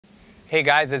Hey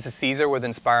guys, this is Caesar with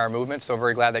Inspire Movement. So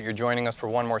very glad that you're joining us for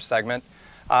one more segment.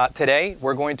 Today,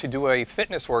 we're going to do a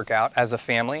fitness workout as a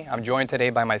family. I'm joined today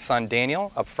by my son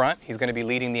Daniel up front. He's going to be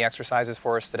leading the exercises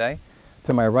for us today.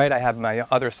 To my right, I have my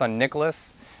other son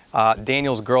Nicholas,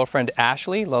 Daniel's girlfriend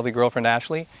Ashley, lovely girlfriend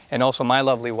Ashley, and also my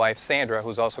lovely wife Sandra,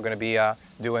 who's also going to be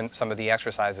doing some of the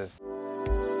exercises.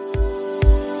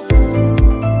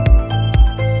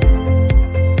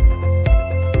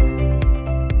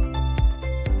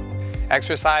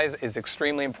 Exercise is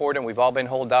extremely important. We've all been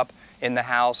holed up in the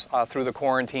house through the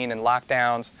quarantine and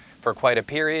lockdowns for quite a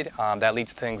period. That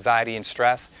leads to anxiety and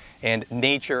stress, and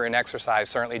nature and exercise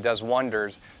certainly does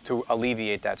wonders to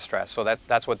alleviate that stress. So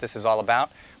that's what this is all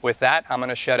about. With that, I'm going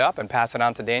to shut up and pass it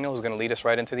on to Daniel, who's going to lead us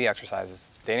right into the exercises.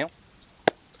 Daniel?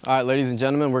 All right, ladies and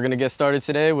gentlemen, we're going to get started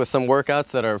today with some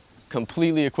workouts that are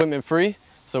completely equipment free.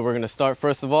 So we're going to start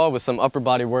first of all with some upper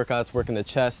body workouts, working the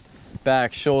chest,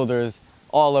 back, shoulders,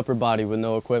 all upper body with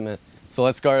no equipment. So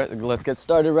let's get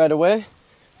started right away.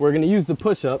 We're going to use the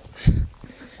push-up.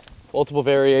 Multiple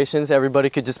variations. Everybody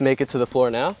could just make it to the floor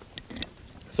now.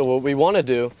 So what we want to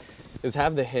do is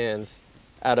have the hands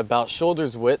at about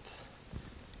shoulders width.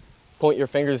 Point your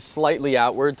fingers slightly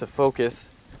outward to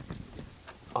focus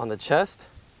on the chest.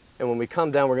 And when we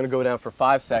come down, we're going to go down for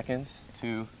 5 seconds.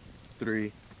 2,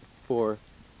 3, 4,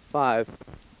 5.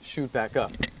 Shoot back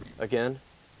up. Again.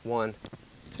 1,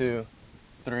 2,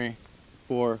 3,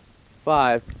 4,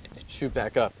 5. Shoot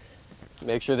back up.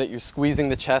 Make sure that you're squeezing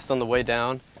the chest on the way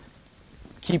down.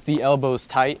 Keep the elbows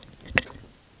tight.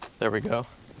 There we go.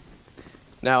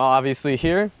 Now obviously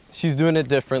here, she's doing it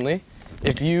differently.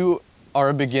 If you are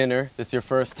a beginner, it's your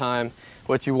first time,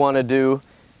 what you want to do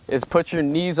is put your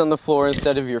knees on the floor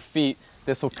instead of your feet.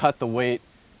 This will cut the weight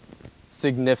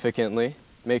significantly.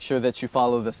 Make sure that you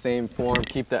follow the same form.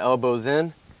 Keep the elbows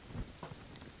in.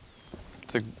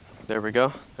 There we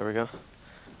go, there we go.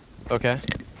 Okay.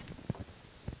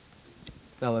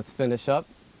 Now let's finish up.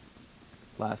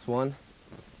 Last one.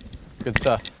 Good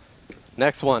stuff.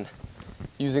 Next one.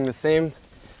 Using the same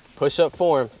push-up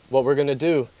form, what we're gonna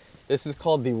do, this is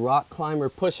called the rock climber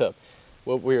push-up.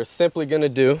 What we are simply gonna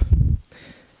do,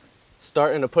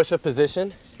 start in a push-up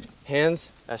position,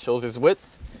 hands at shoulders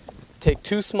width, take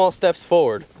 2 small steps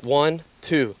forward. 1,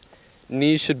 2.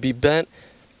 Knees should be bent,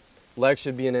 legs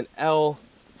should be in an L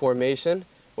formation.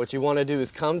 What you want to do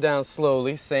is come down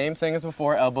slowly, same thing as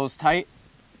before, elbows tight.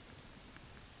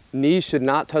 Knees should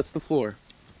not touch the floor,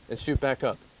 and shoot back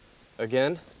up.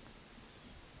 Again.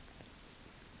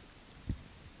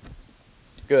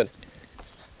 Good.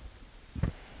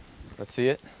 Let's see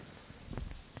it.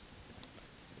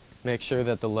 Make sure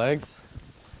that the legs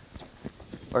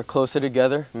are closer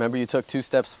together. Remember, you took 2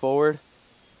 steps forward.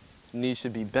 Knees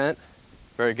should be bent.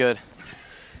 Very good.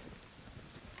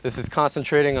 This is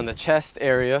concentrating on the chest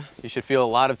area. You should feel a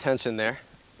lot of tension there.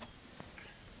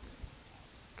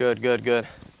 Good, good, good.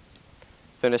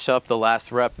 Finish up the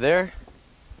last rep there.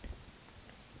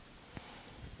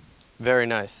 Very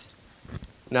nice.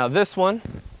 Now this one,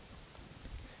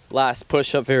 last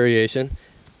push-up variation,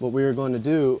 what we are going to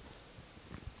do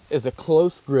is a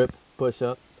close grip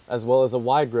push-up as well as a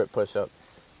wide grip push-up.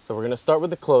 So we're going to start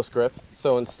with the close grip.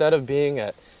 So instead of being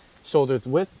at shoulders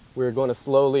width, we're going to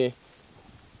slowly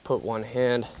put one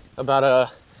hand about a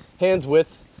hand's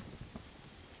width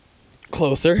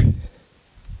closer.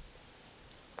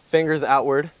 Fingers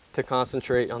outward to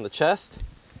concentrate on the chest.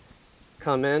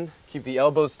 Come in, keep the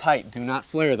elbows tight, do not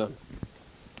flare them.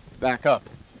 Back up.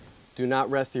 Do not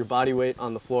rest your body weight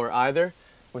on the floor either.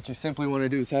 What you simply want to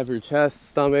do is have your chest,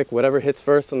 stomach, whatever hits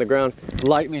first on the ground,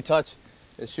 lightly touch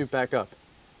and shoot back up.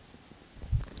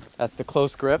 That's the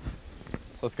close grip.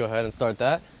 So let's go ahead and start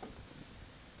that.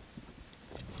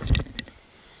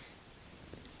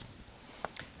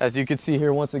 As you can see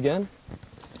here once again,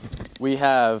 we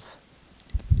have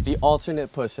the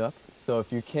alternate push-up. So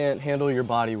if you can't handle your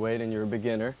body weight and you're a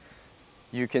beginner,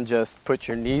 you can just put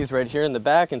your knees right here in the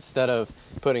back instead of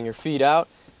putting your feet out.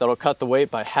 That'll cut the weight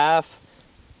by half.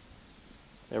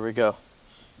 There we go.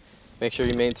 Make sure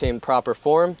you maintain proper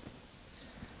form.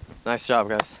 Nice job,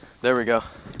 guys. There we go.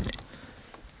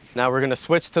 Now we're gonna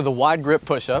switch to the wide grip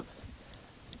push-up.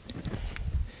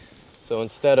 So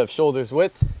instead of shoulders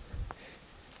width,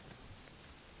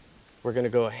 we're gonna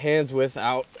go hands width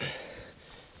out.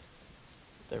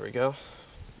 There we go.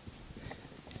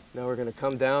 Now we're gonna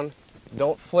come down.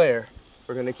 Don't flare.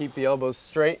 We're gonna keep the elbows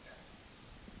straight.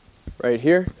 Right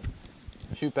here.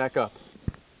 Shoot back up.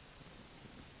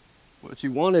 What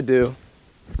you wanna do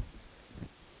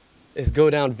is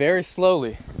go down very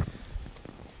slowly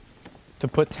to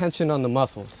put tension on the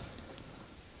muscles.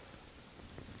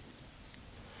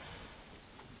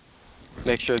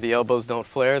 Make sure the elbows don't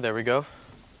flare. There we go.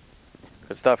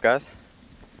 Good stuff, guys.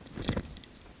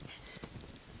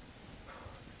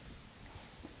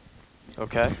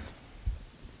 Okay.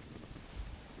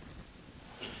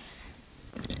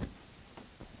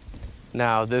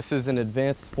 Now, this is an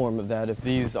advanced form of that. If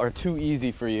these are too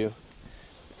easy for you,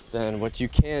 then what you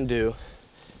can do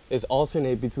is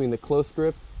alternate between the close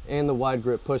grip and the wide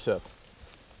grip push-up.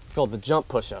 It's called the jump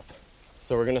push-up.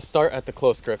 So we're gonna start at the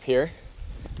close grip here.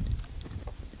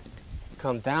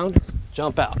 Come down,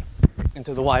 jump out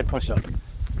into the wide push-up.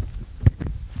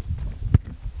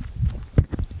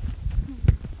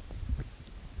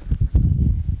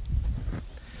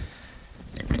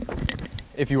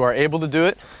 If you are able to do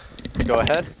it, go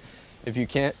ahead. If you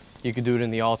can't, you could do it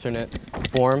in the alternate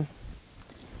form.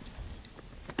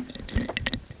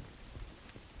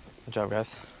 Good job,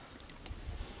 guys.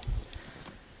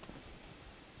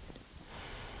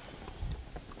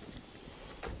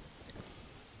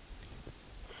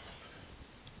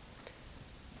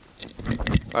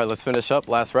 All right, let's finish up.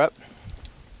 Last rep.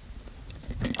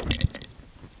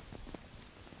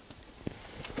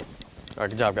 All right,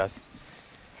 good job, guys.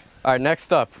 All right,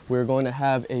 next up, we're going to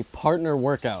have a partner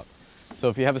workout. So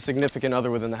if you have a significant other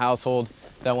within the household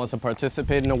that wants to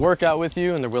participate in a workout with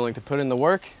you and they're willing to put in the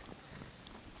work,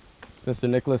 Mr.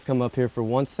 Nicholas, come up here for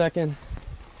 1 second.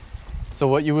 So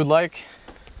what you would like,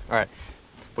 all right,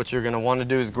 what you're gonna wanna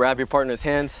do is grab your partner's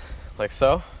hands like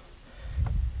so.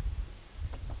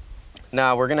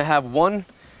 Now we're gonna have one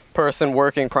person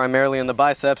working primarily in the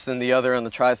biceps and the other on the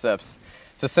triceps.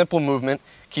 It's a simple movement.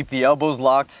 Keep the elbows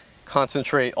locked,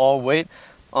 concentrate all weight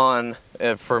on,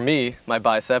 for me, my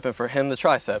bicep, and for him, the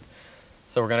tricep.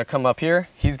 So we're gonna come up here.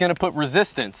 He's gonna put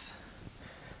resistance.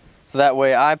 So that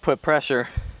way I put pressure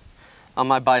on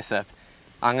my bicep.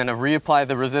 I'm gonna reapply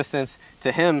the resistance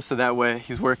to him so that way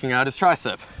he's working out his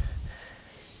tricep.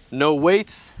 No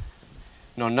weights,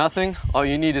 no nothing. All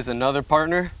you need is another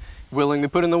partner willing to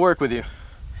put in the work with you.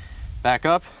 Back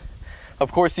up.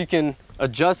 Of course, you can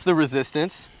adjust the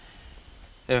resistance.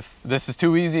 If this is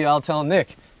too easy, I'll tell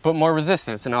Nick, put more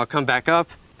resistance, and I'll come back up.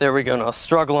 There we go, and I'll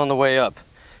struggle on the way up.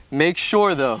 Make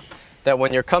sure though, that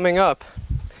when you're coming up,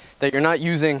 that you're not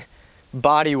using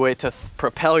body weight to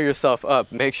propel yourself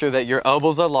up. Make sure that your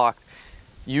elbows are locked.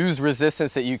 Use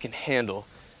resistance that you can handle.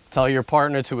 Tell your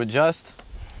partner to adjust.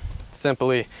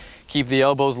 Simply keep the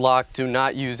elbows locked. Do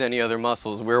not use any other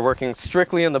muscles. We're working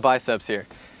strictly in the biceps here.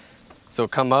 So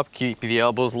come up, keep the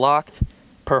elbows locked,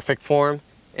 perfect form,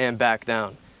 and back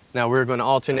down. Now we're going to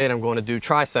alternate. I'm going to do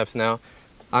triceps now.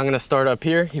 I'm going to start up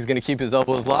here. He's going to keep his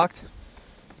elbows locked.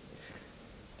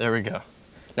 There we go.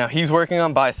 Now he's working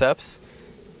on biceps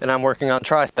and I'm working on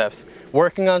triceps.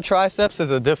 Working on triceps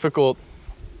is a difficult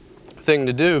thing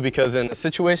to do because in a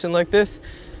situation like this,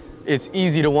 it's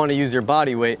easy to want to use your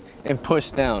body weight and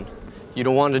push down. You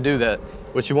don't want to do that.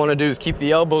 What you want to do is keep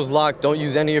the elbows locked. Don't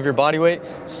use any of your body weight.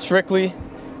 Strictly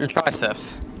your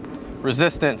triceps.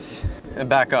 Resistance and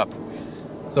back up.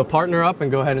 So partner up and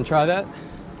go ahead and try that.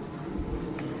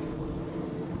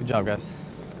 Good job, guys.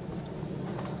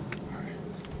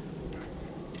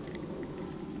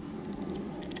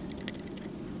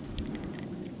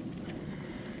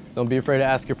 Don't be afraid to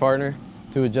ask your partner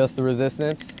to adjust the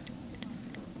resistance.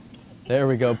 There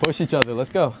we go. Push each other.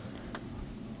 Let's go.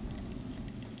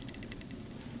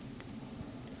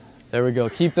 There we go.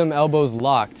 Keep them elbows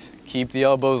locked. Keep the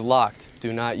elbows locked.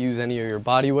 Do not use any of your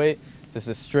body weight. This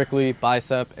is strictly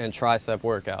bicep and tricep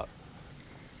workout.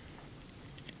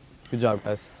 Good job,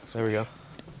 guys. There we go.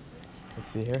 Let's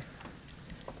see here.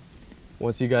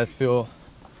 Once you guys feel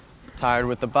tired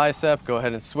with the bicep, go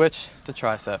ahead and switch to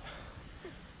tricep.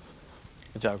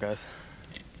 Good job, guys.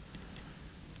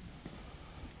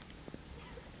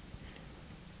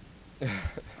 Good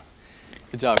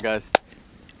job, guys.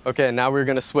 Okay, now we're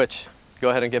gonna switch. Go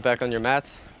ahead and get back on your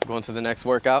mats. Go on to the next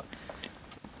workout.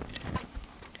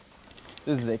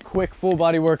 This is a quick full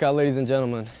body workout, ladies and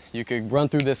gentlemen. You could run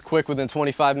through this quick within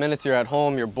 25 minutes. You're at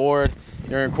home, you're bored,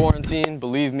 you're in quarantine.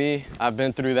 Believe me, I've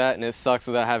been through that and it sucks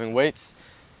without having weights.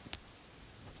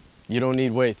 You don't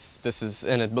need weights.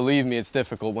 Believe me, it's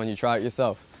difficult when you try it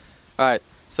yourself. All right,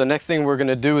 so next thing we're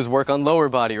gonna do is work on lower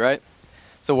body, right?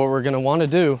 So what we're gonna wanna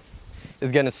do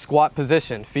is get in a squat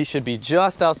position. Feet should be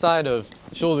just outside of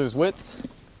shoulders width,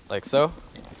 like so.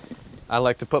 I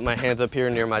like to put my hands up here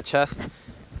near my chest.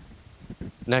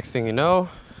 Next thing you know,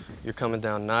 you're coming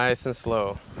down nice and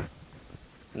slow.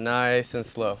 Nice and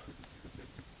slow.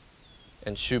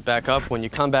 And shoot back up. When you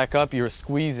come back up, you're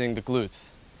squeezing the glutes.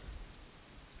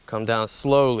 Come down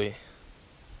slowly.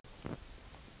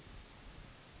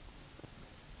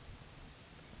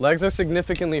 Legs are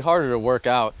significantly harder to work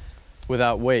out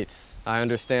without weights. I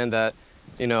understand that,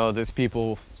 you know, there's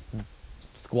people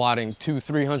squatting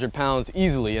 200-300 pounds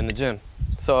easily in the gym.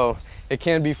 So it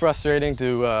can be frustrating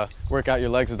to work out your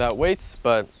legs without weights,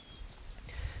 but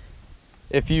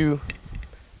if you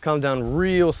come down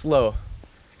real slow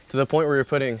to the point where you're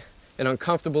putting an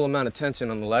uncomfortable amount of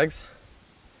tension on the legs,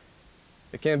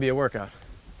 it can be a workout.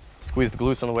 Squeeze the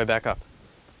glutes on the way back up.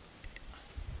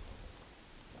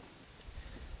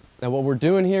 Now what we're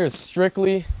doing here is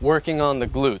strictly working on the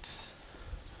glutes.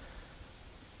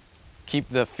 Keep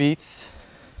the feet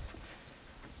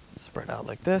spread out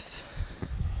like this.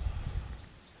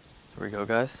 Here we go,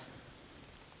 guys.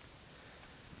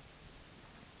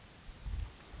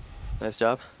 Nice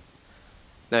job.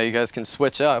 Now you guys can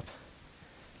switch up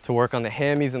to work on the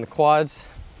hammies and the quads.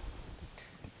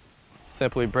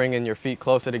 Simply bringing your feet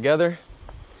closer together.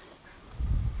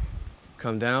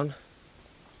 Come down.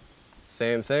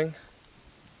 Same thing.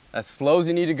 As slow as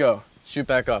you need to go. Shoot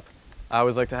back up. I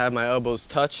always like to have my elbows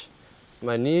touch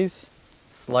my knees.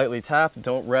 Slightly tap.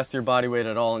 Don't rest your body weight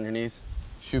at all on your knees.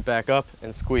 Shoot back up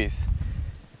and squeeze.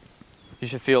 You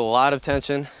should feel a lot of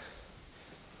tension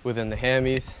within the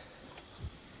hammies.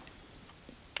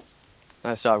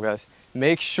 Nice job, guys.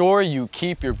 Make sure you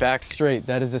keep your back straight.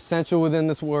 That is essential within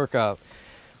this workout.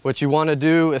 What you want to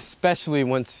do, especially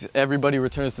once everybody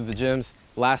returns to the gyms,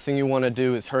 last thing you want to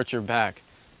do is hurt your back.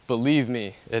 Believe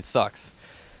me, it sucks.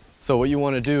 So what you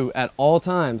want to do at all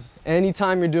times,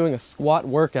 anytime you're doing a squat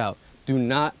workout, do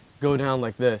not go down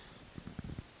like this.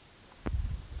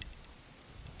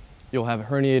 You'll have a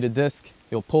herniated disc,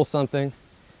 you'll pull something.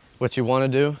 What you want to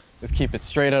do is keep it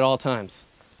straight at all times.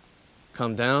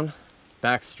 Come down,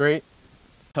 back straight,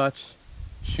 touch,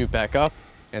 shoot back up,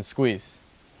 and squeeze.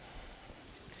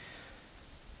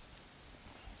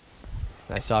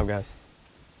 Nice job, guys.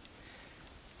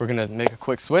 We're gonna make a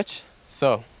quick switch.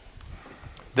 So,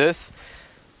 this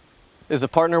is a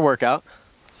partner workout.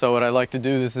 So what I like to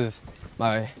do, this is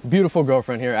my beautiful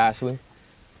girlfriend here, Ashley.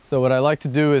 So what I like to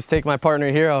do is take my partner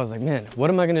here. I was like, man, what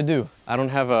am I gonna do? I don't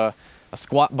have a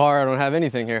squat bar, I don't have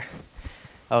anything here.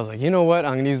 I was like, you know what?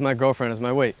 I'm gonna use my girlfriend as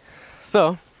my weight.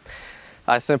 So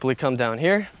I simply come down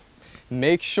here.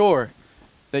 Make sure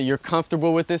that you're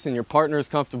comfortable with this and your partner is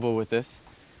comfortable with this.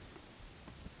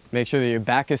 Make sure that your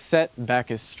back is set,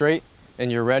 back is straight, and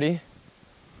you're ready.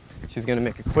 She's gonna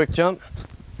make a quick jump.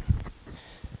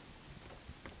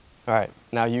 All right,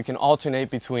 now you can alternate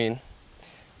between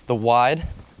the wide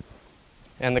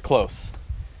and the close.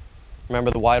 Remember,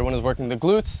 the wide one is working the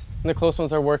glutes, and the close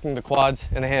ones are working the quads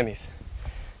and the hammies.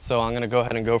 So I'm gonna go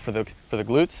ahead and go for the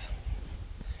glutes.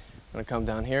 I'm gonna come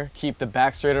down here, keep the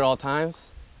back straight at all times.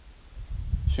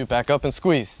 Shoot back up and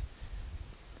squeeze.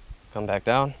 Come back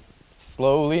down,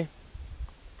 slowly.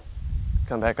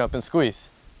 Come back up and squeeze.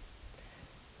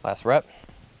 Last rep.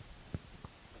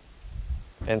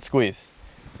 And squeeze.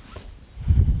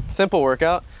 Simple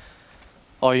workout.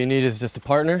 All you need is just a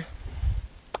partner.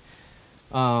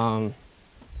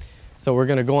 So we're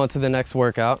gonna go on to the next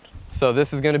workout. So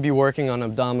this is gonna be working on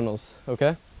abdominals,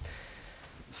 okay?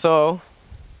 So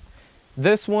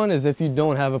this one is if you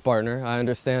don't have a partner. I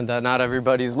understand that not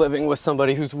everybody's living with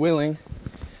somebody who's willing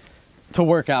to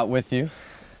work out with you.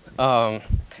 For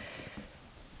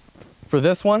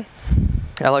this one,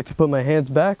 I like to put my hands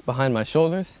back behind my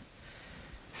shoulders,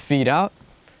 feet out.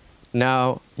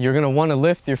 Now you're gonna wanna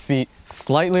lift your feet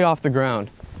slightly off the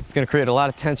ground. It's gonna create a lot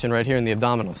of tension right here in the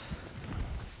abdominals.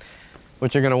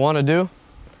 What you're gonna wanna do,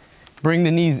 bring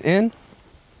the knees in,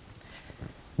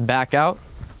 back out,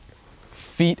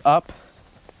 feet up,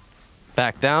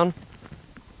 back down,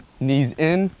 knees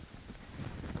in,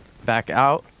 back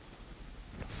out,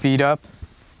 feet up,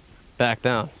 back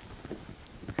down.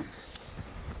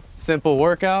 Simple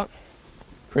workout,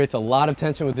 creates a lot of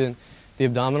tension within the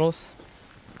abdominals.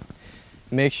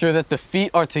 Make sure that the feet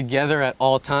are together at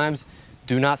all times.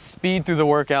 Do not speed through the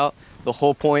workout. The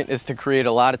whole point is to create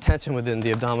a lot of tension within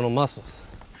the abdominal muscles.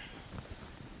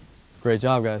 Great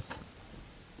job, guys.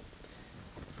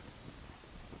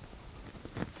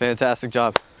 Fantastic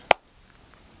job.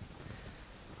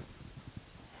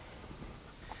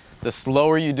 The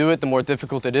slower you do it, the more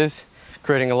difficult it is,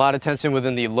 creating a lot of tension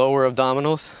within the lower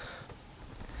abdominals.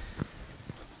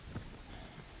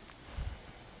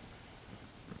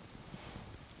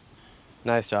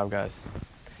 Nice job, guys.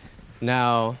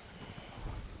 Now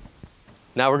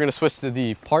we're gonna switch to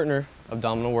the partner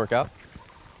abdominal workout.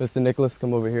 Mr. Nicholas,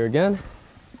 come over here again.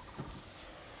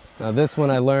 Now this one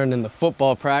I learned in the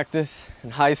football practice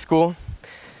in high school.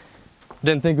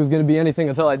 Didn't think it was gonna be anything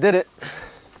until I did it.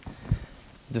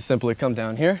 Just simply come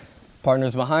down here,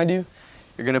 partner's behind you.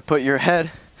 You're gonna put your head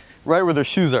right where their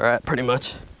shoes are at, pretty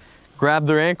much. Grab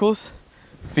their ankles,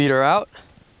 Feet are out.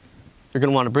 You're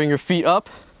gonna wanna bring your feet up.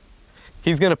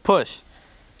 He's gonna push.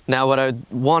 Now what I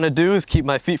wanna do is keep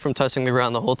my feet from touching the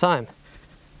ground the whole time.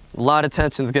 A lot of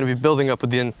tension is gonna be building up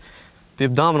within the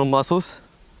abdominal muscles.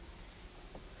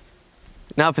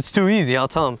 Now if it's too easy, I'll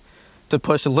tell him to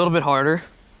push a little bit harder.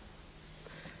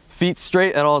 Feet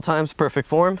straight at all times, perfect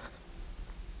form.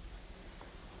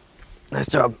 Nice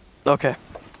job. Okay.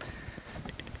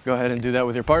 Go ahead and do that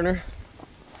with your partner.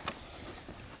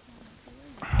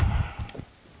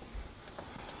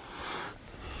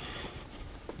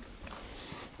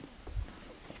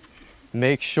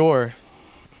 Make sure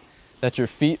that your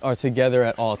feet are together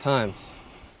at all times.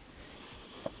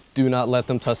 Do not let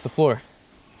them touch the floor.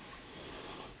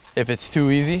 If it's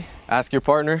too easy, ask your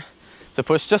partner to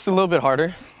push just a little bit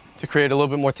harder to create a little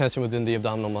bit more tension within the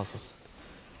abdominal muscles.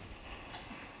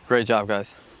 Great job,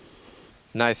 guys.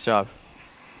 Nice job.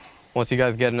 Once you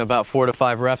guys get in about 4 to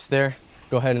 5 reps there,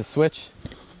 go ahead and switch.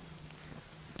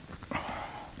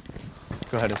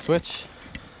 Go ahead and switch.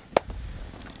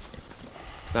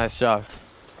 Nice job.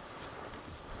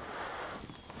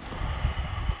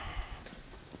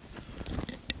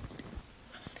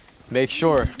 Make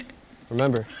sure,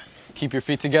 remember, keep your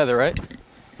feet together, right?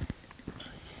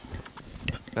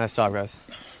 Nice job, guys.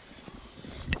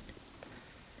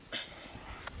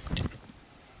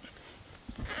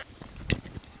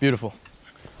 Beautiful.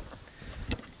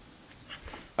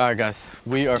 All right, guys,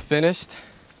 we are finished.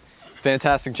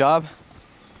 Fantastic job.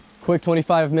 Quick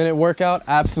 25-minute workout,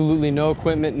 absolutely no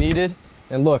equipment needed.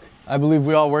 And look, I believe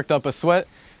we all worked up a sweat.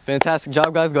 Fantastic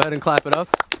job, guys. Go ahead and clap it up.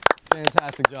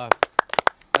 Fantastic job.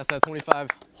 That's that 25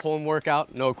 home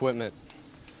workout, no equipment.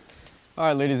 All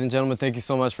right, ladies and gentlemen, thank you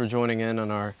so much for joining in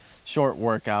on our short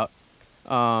workout.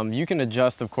 You can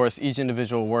adjust, of course, each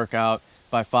individual workout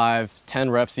by 5, 10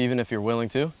 reps even if you're willing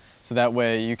to. So that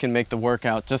way you can make the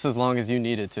workout just as long as you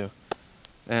need it to.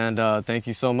 And thank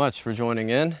you so much for joining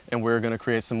in, and we're gonna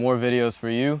create some more videos for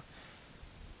you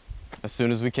as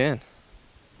soon as we can.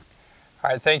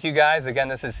 All right, thank you guys. Again,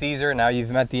 this is Caesar. Now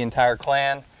you've met the entire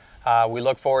clan. We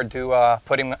look forward to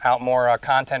putting out more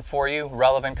content for you,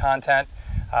 relevant content.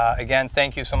 Again,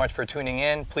 thank you so much for tuning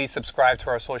in. Please subscribe to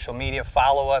our social media,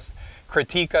 follow us,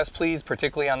 critique us, please,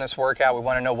 particularly on this workout. We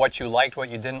want to know what you liked, what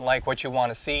you didn't like, what you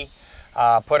want to see.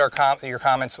 Put your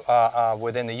comments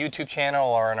within the YouTube channel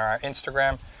or on our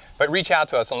Instagram. But reach out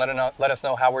to us and let us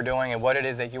know how we're doing and what it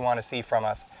is that you want to see from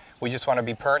us. We just want to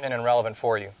be pertinent and relevant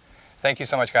for you. Thank you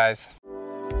so much, guys.